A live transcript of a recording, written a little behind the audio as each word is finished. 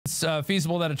it's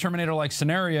feasible that a Terminator-like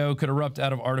scenario could erupt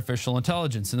out of artificial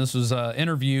intelligence. And this was an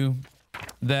interview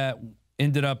that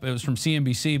ended up, it was from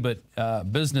CNBC,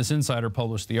 but Business Insider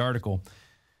published the article.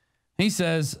 He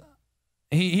says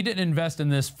he didn't invest in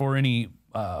this for any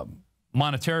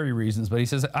monetary reasons, but he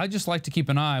says, I just like to keep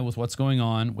an eye with what's going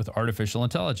on with artificial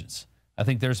intelligence. I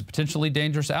think there's a potentially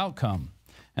dangerous outcome.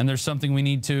 And there's something we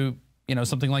need to,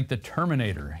 something like the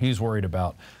Terminator he's worried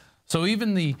about. So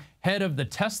even the head of the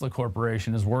Tesla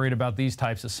Corporation is worried about these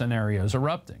types of scenarios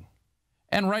erupting.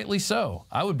 And rightly so.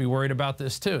 I would be worried about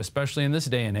this too, especially in this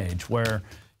day and age where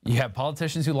you have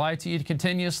politicians who lie to you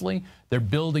continuously. They're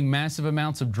building massive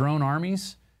amounts of drone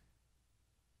armies.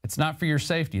 It's not for your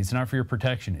safety. It's not for your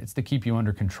protection. It's to keep you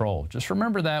under control. Just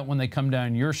remember that when they come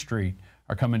down your street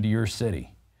or come into your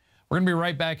city. We're going to be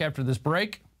right back after this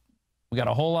break. We got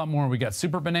a whole lot more. We got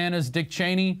Super Bananas, Dick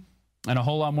Cheney, and a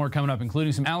whole lot more coming up,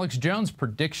 including some Alex Jones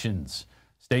predictions.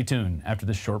 Stay tuned after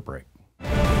this short break.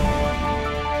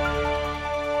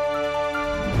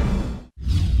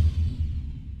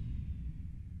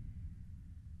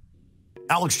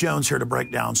 Alex Jones here to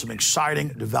break down some exciting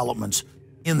developments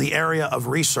in the area of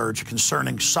research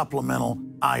concerning supplemental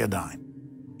iodine.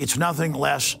 It's nothing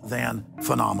less than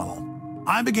phenomenal.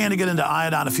 I began to get into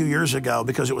iodine a few years ago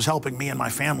because it was helping me and my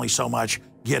family so much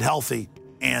get healthy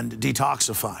and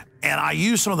detoxify. And I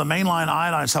used some of the mainline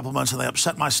iodine supplements and they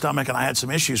upset my stomach and I had some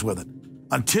issues with it.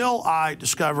 Until I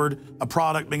discovered a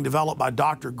product being developed by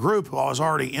Dr. Group, who I was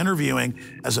already interviewing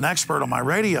as an expert on my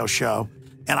radio show,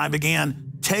 and I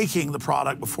began taking the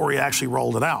product before he actually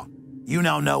rolled it out. You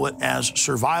now know it as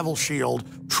Survival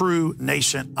Shield True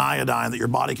Nascent Iodine that your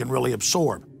body can really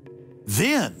absorb.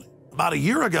 Then, about a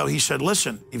year ago, he said,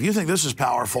 listen, if you think this is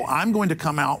powerful, I'm going to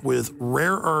come out with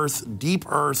rare earth, deep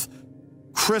earth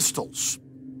crystals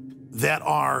that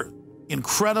are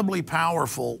incredibly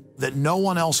powerful that no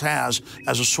one else has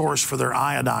as a source for their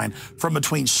iodine from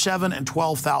between 7,000 and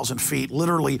 12,000 feet,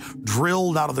 literally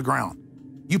drilled out of the ground.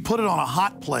 You put it on a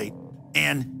hot plate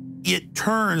and it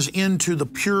turns into the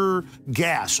pure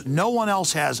gas. No one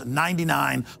else has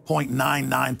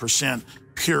 99.99%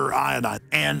 pure iodine.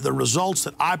 And the results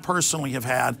that I personally have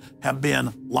had have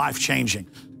been life-changing.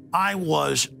 I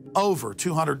was over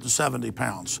 270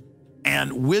 pounds.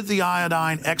 And with the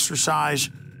iodine, exercise,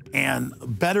 and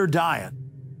better diet,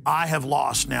 I have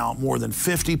lost now more than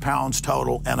 50 pounds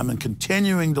total, and I'm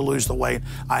continuing to lose the weight.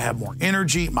 I have more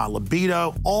energy, my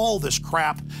libido, all this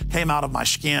crap came out of my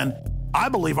skin. I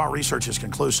believe our research is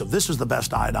conclusive. This is the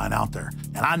best iodine out there.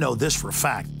 And I know this for a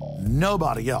fact.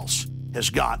 Nobody else has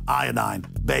got iodine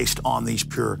based on these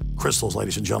pure crystals,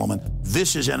 ladies and gentlemen.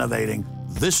 This is innovating.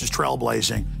 This is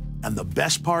trailblazing. And the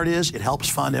best part is it helps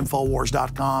fund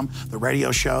INFOWARS.com, the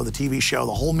radio show, the TV show,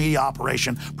 the whole media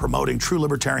operation promoting true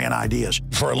libertarian ideas.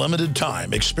 For a limited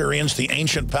time, experience the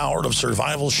ancient power of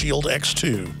Survival Shield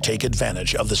X2. Take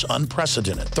advantage of this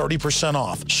unprecedented 30%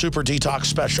 off Super Detox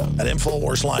Special at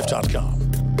INFOWARSLive.com.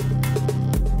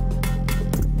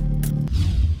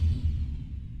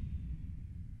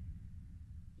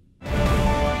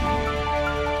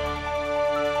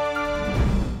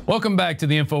 Welcome back to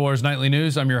the InfoWars Nightly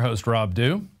News. I'm your host, Rob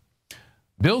Dew.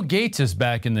 Bill Gates is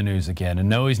back in the news again. And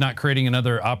no, he's not creating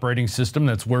another operating system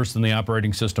that's worse than the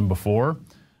operating system before.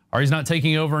 Or he's not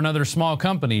taking over another small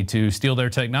company to steal their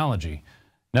technology.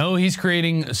 No, he's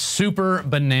creating Super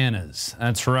Bananas.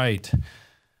 That's right.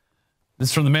 This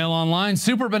is from the Mail Online.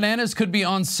 Super Bananas could be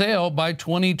on sale by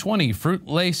 2020. Fruit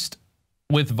laced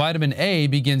with vitamin A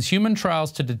begins human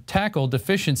trials to tackle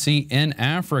deficiency in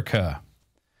Africa.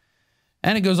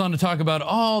 And it goes on to talk about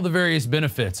all the various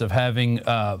benefits of having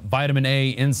vitamin A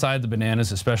inside the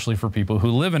bananas, especially for people who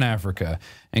live in Africa,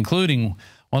 including,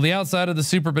 while the outside of the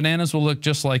Super Bananas will look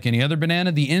just like any other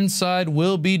banana, the inside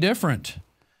will be different.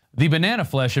 The banana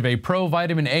flesh of a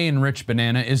pro-vitamin A enriched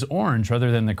banana is orange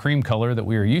rather than the cream color that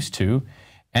we are used to.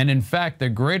 And in fact, the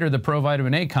greater the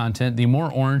pro-vitamin A content, the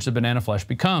more orange the banana flesh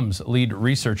becomes, lead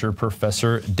researcher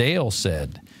Professor Dale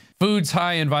said. Foods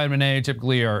high in vitamin A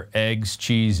typically are eggs,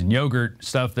 cheese, and yogurt,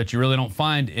 stuff that you really don't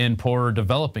find in poorer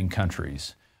developing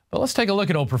countries. But let's take a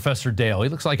look at old Professor Dale. He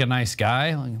looks like a nice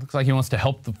guy. He looks like he wants to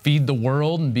help feed the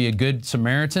world and be a good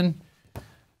Samaritan.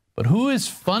 But who is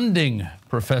funding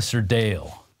Professor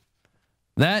Dale?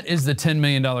 That is the $10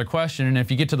 million question. And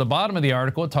if you get to the bottom of the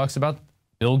article, it talks about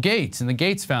Bill Gates and the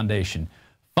Gates Foundation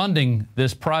funding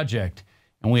this project.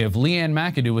 And we have Leanne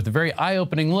McAdoo with a very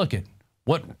eye-opening look at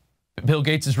what Bill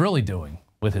Gates is really doing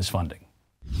with his funding.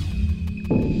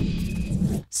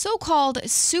 So-called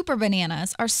super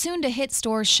bananas are soon to hit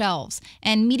store shelves,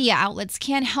 and media outlets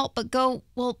can't help but go,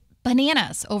 well,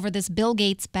 bananas over this Bill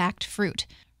Gates-backed fruit.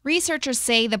 Researchers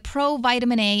say the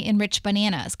pro-vitamin A enriched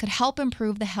bananas could help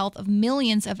improve the health of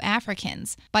millions of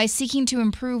Africans by seeking to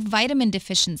improve vitamin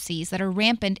deficiencies that are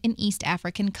rampant in East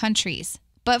African countries.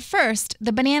 But first,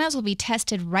 the bananas will be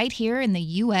tested right here in the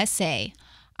USA.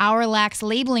 Our lax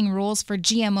labeling rules for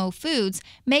GMO foods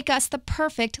make us the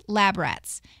perfect lab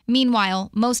rats.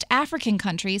 Meanwhile, most African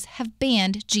countries have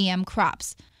banned GM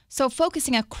crops. So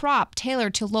focusing a crop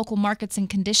tailored to local markets and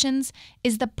conditions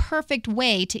is the perfect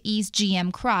way to ease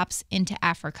GM crops into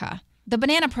Africa. The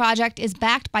Banana Project is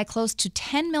backed by close to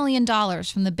 $10 million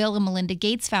from the Bill and Melinda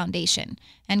Gates Foundation,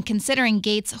 and considering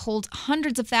Gates holds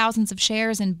hundreds of thousands of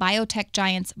shares in biotech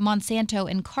giants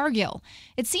Monsanto and Cargill,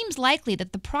 it seems likely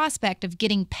that the prospect of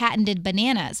getting patented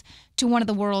bananas to one of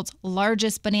the world's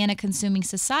largest banana-consuming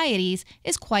societies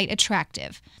is quite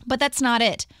attractive. But that's not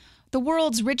it. The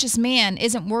world's richest man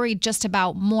isn't worried just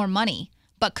about more money,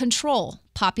 but control,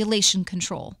 population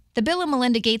control. The Bill and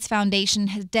Melinda Gates Foundation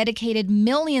has dedicated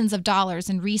millions of dollars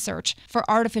in research for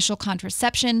artificial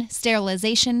contraception,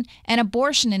 sterilization, and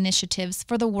abortion initiatives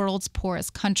for the world's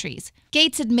poorest countries.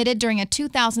 Gates admitted during a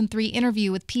 2003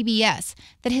 interview with PBS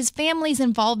that his family's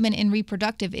involvement in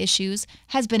reproductive issues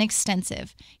has been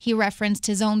extensive. He referenced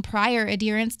his own prior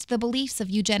adherence to the beliefs of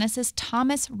eugenicist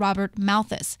Thomas Robert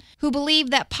Malthus, who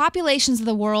believed that populations of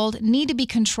the world need to be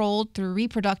controlled through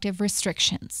reproductive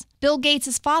restrictions. Bill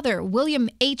Gates' father, William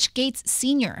H. Gates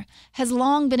Sr., has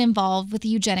long been involved with the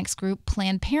eugenics group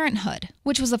Planned Parenthood,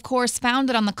 which was of course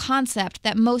founded on the concept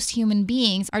that most human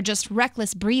beings are just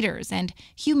reckless breeders and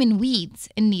human weeds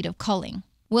in need of culling.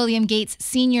 William Gates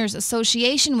Sr.'s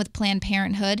association with Planned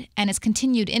Parenthood and his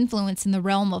continued influence in the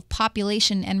realm of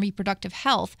population and reproductive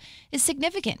health is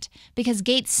significant because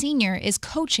Gates Sr. is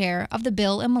co-chair of the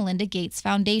Bill and Melinda Gates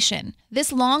Foundation.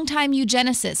 This longtime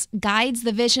eugenicist guides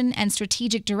the vision and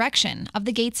strategic direction of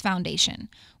the Gates Foundation,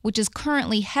 which is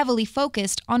currently heavily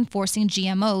focused on forcing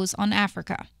GMOs on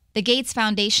Africa. The Gates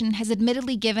Foundation has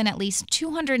admittedly given at least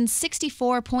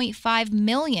 $264.5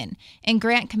 million in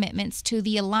grant commitments to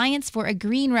the Alliance for a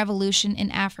Green Revolution in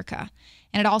Africa,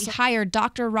 and it also hired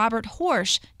Dr. Robert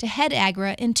Horsch to head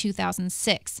AGRA in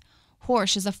 2006.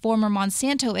 Horsch is a former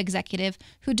Monsanto executive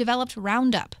who developed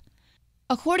Roundup.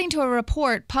 According to a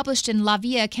report published in La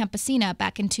Via Campesina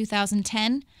back in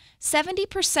 2010,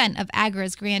 70% of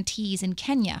AGRA's grantees in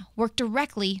Kenya work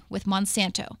directly with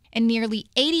Monsanto, and nearly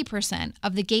 80%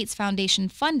 of the Gates Foundation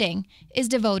funding is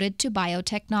devoted to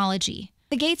biotechnology.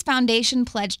 The Gates Foundation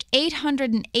pledged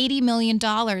 $880 million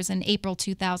in April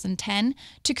 2010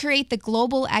 to create the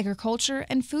Global Agriculture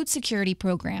and Food Security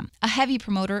Program, a heavy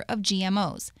promoter of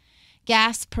GMOs.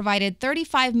 GAS provided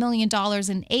 $35 million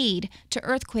in aid to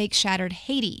earthquake-shattered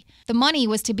Haiti. The money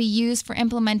was to be used for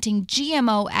implementing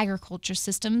GMO agriculture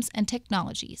systems and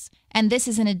technologies. And this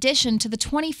is in addition to the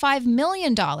 $25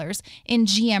 million in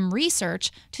GM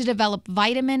research to develop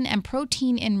vitamin and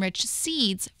protein-enriched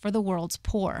seeds for the world's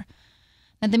poor.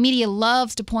 Now, the media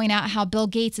loves to point out how Bill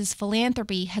Gates'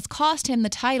 philanthropy has cost him the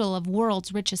title of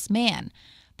world's richest man.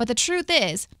 But the truth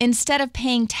is, instead of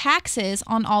paying taxes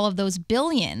on all of those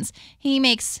billions, he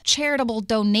makes charitable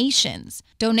donations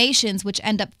which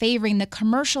end up favoring the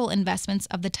commercial investments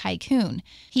of the tycoon.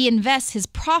 He invests his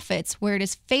profits where it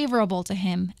is favorable to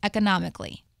him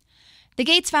economically. The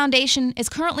Gates Foundation is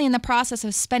currently in the process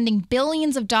of spending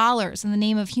billions of dollars in the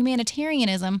name of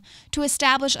humanitarianism to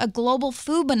establish a global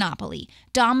food monopoly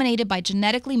dominated by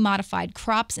genetically modified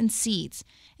crops and seeds.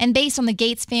 And based on the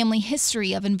Gates family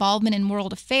history of involvement in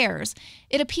world affairs,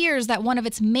 it appears that one of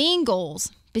its main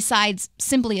goals, besides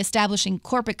simply establishing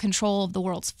corporate control of the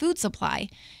world's food supply,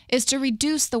 is to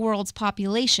reduce the world's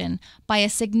population by a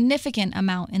significant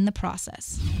amount in the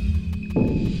process.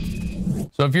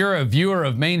 So if you're a viewer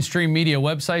of mainstream media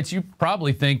websites, you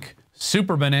probably think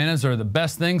super bananas are the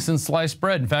best thing since sliced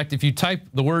bread. In fact, if you type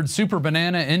the word super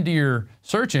banana into your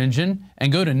search engine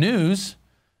and go to news,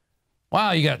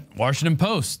 wow, you got Washington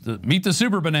Post, Meet the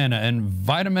Super Banana, and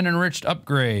Vitamin-Enriched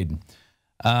Upgrade.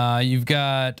 You've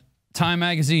got Time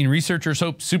Magazine, researchers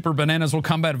hope super bananas will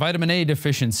combat vitamin A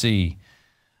deficiency.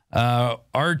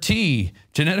 RT,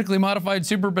 genetically modified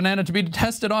super banana to be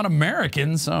tested on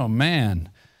Americans. Oh, man.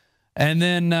 And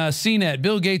then CNET,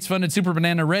 Bill Gates funded super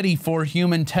banana ready for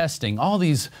human testing. All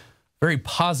these very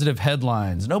positive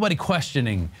headlines. Nobody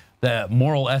questioning the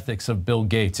moral ethics of Bill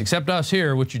Gates, except us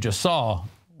here, which you just saw.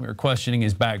 We were questioning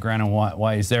his background and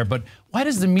why he's there. But why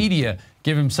does the media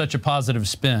give him such a positive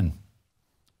spin?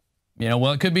 You know,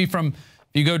 well, it could be from, if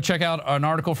you go check out an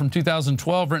article from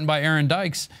 2012 written by Aaron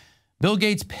Dykes, Bill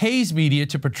Gates pays media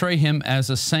to portray him as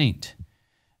a saint.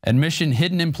 Admission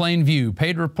hidden in plain view.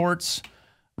 Paid reports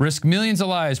risk millions of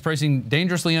lives praising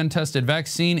dangerously untested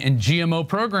vaccine and GMO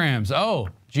programs. Oh,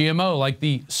 GMO, like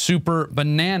the super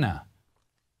banana.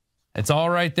 It's all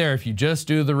right there if you just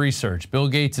do the research. Bill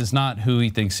Gates is not who he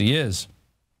thinks he is.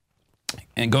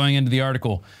 And going into the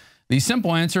article, the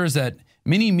simple answer is that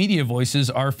many media voices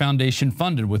are foundation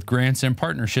funded with grants and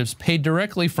partnerships paid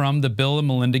directly from the Bill and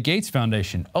Melinda Gates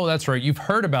Foundation. Oh, that's right. You've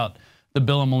heard about the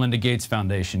Bill and Melinda Gates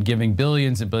Foundation giving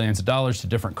billions and billions of dollars to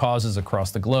different causes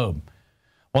across the globe.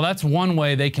 Well, that's one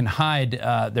way they can hide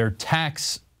their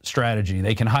tax strategy.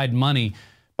 They can hide money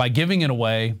by giving it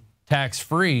away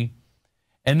tax-free,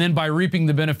 and then by reaping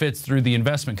the benefits through the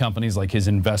investment companies like his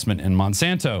investment in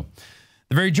Monsanto.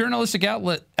 The very journalistic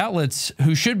outlets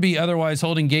who should be otherwise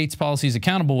holding Gates' policies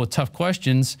accountable with tough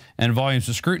questions and volumes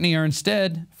of scrutiny are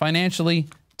instead financially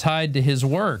tied to his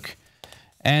work.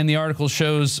 And the article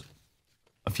shows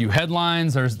a few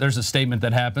headlines. There's a statement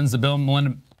that happens. The Bill and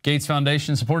Melinda Gates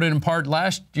Foundation supported in part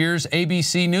last year's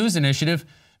ABC News initiative,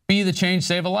 Be the Change,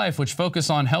 Save a Life, which focused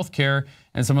on healthcare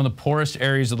in some of the poorest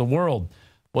areas of the world.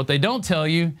 What they don't tell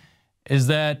you is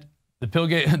that the Bill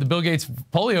Gates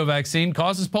polio vaccine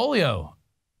causes polio.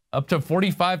 Up to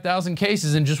 45,000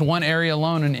 cases in just one area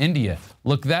alone in India.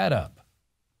 Look that up.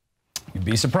 You'd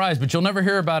be surprised, but you'll never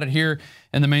hear about it here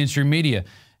in the mainstream media.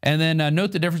 And then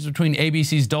note the difference between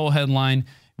ABC's dull headline,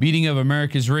 Meeting of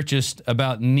America's Richest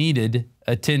About Needed,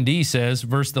 attendee says,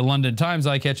 versus the London Times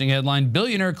eye-catching headline,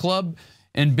 Billionaire Club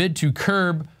in bid to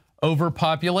curb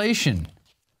overpopulation.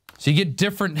 So you get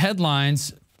different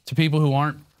headlines to people who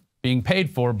aren't being paid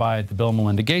for by the Bill and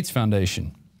Melinda Gates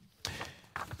Foundation.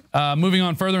 Moving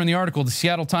on further in the article, the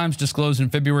Seattle Times disclosed in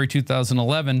February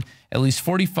 2011 at least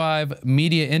 45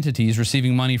 media entities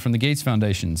receiving money from the Gates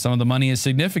Foundation. Some of the money is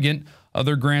significant,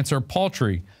 other grants are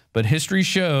paltry, but history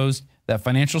shows that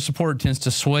financial support tends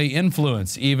to sway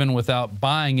influence even without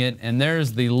buying it. And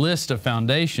there's the list of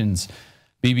foundations: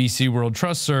 BBC World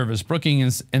Trust Service,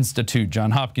 Brookings Institute,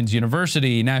 Johns Hopkins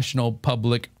University, National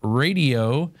Public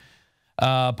Radio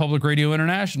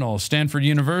International, Stanford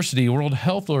University, World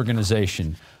Health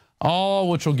Organization, all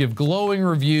which will give glowing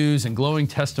reviews and glowing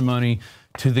testimony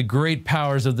to the great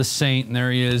powers of the saint. And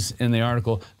there he is in the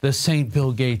article, the Saint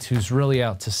Bill Gates, who's really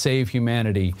out to save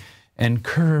humanity and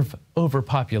curb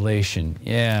overpopulation.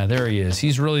 Yeah, there he is.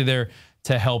 He's really there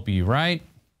to help you, right?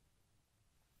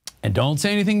 And don't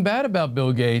say anything bad about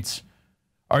Bill Gates,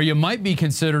 or you might be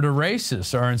considered a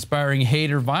racist or inspiring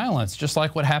hate or violence, just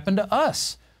like what happened to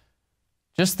us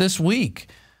just this week.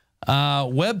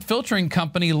 Web filtering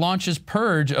company launches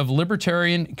purge of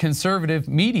libertarian conservative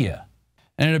media.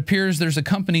 And it appears there's a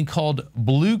company called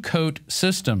Blue Coat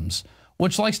Systems,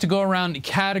 which likes to go around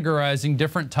categorizing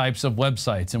different types of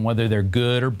websites and whether they're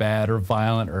good or bad or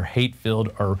violent or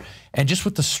hate-filled, and just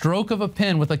with the stroke of a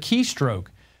pen, with a keystroke,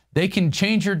 they can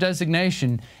change your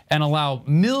designation and allow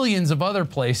millions of other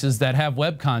places that have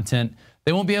web content,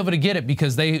 they won't be able to get it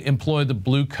because they employ the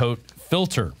Blue Coat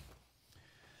filter.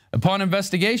 Upon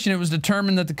investigation, it was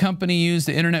determined that the company used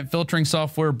the internet filtering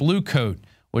software Blue Coat,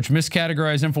 which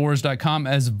miscategorized INFOWARS.com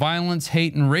as violence,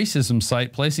 hate, and racism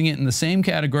site, placing it in the same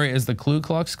category as the Ku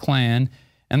Klux Klan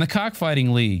and the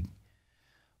Cockfighting League.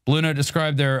 Blue Note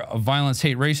described their violence,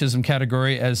 hate, racism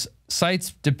category as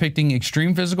sites depicting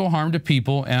extreme physical harm to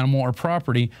people, animal, or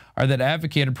property, or that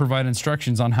advocate and provide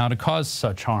instructions on how to cause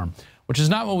such harm, which is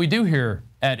not what we do here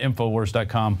at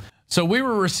INFOWARS.com. So we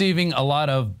were receiving a lot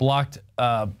of blocked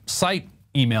site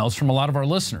emails from a lot of our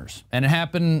listeners. And it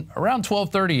happened around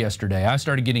 12:30 yesterday. I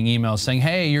started getting emails saying,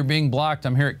 hey, you're being blocked.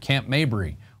 I'm here at Camp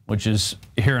Mabry, which is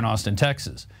here in Austin,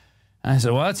 Texas. And I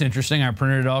said, well, that's interesting. I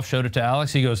printed it off, showed it to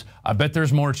Alex. He goes, I bet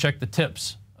there's more. Check the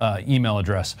tips email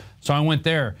address. So I went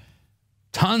there.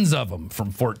 Tons of them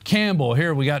from Fort Campbell.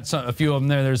 Here we got a few of them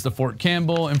there. There's the Fort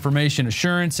Campbell, information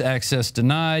assurance, access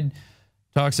denied.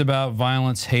 Talks about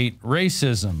violence, hate,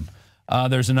 racism.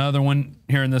 There's another one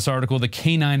here in this article, the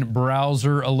Canine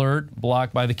Browser Alert,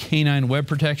 blocked by the Canine Web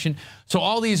Protection. So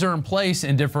all these are in place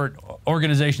in different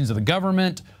organizations of the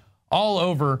government, all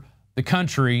over the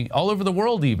country, all over the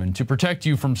world even, to protect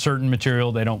you from certain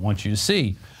material they don't want you to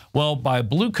see. Well, by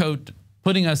Blue Coat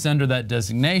putting us under that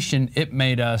designation, it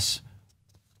made us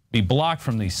be blocked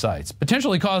from these sites,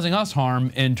 potentially causing us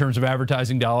harm in terms of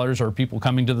advertising dollars or people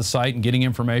coming to the site and getting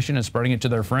information and spreading it to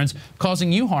their friends,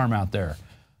 causing you harm out there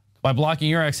by blocking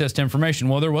your access to information.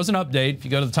 Well, there was an update. If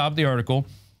you go to the top of the article,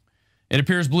 it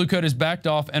appears Blue Coat has backed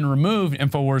off and removed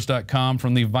INFOWARS.com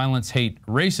from the violence, hate,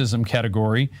 racism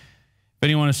category. If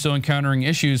anyone is still encountering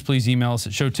issues, please email us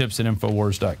at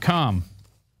showtips@INFOWARS.com.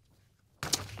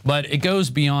 But it goes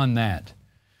beyond that.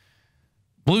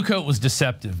 Blue Coat was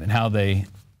deceptive in how they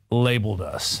labeled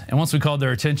us. And once we called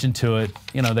their attention to it,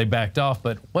 you know, they backed off.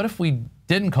 But what if we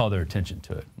didn't call their attention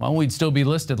to it, well, we'd still be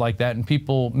listed like that, and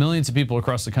millions of people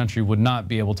across the country would not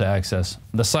be able to access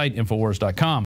the site, Infowars.com.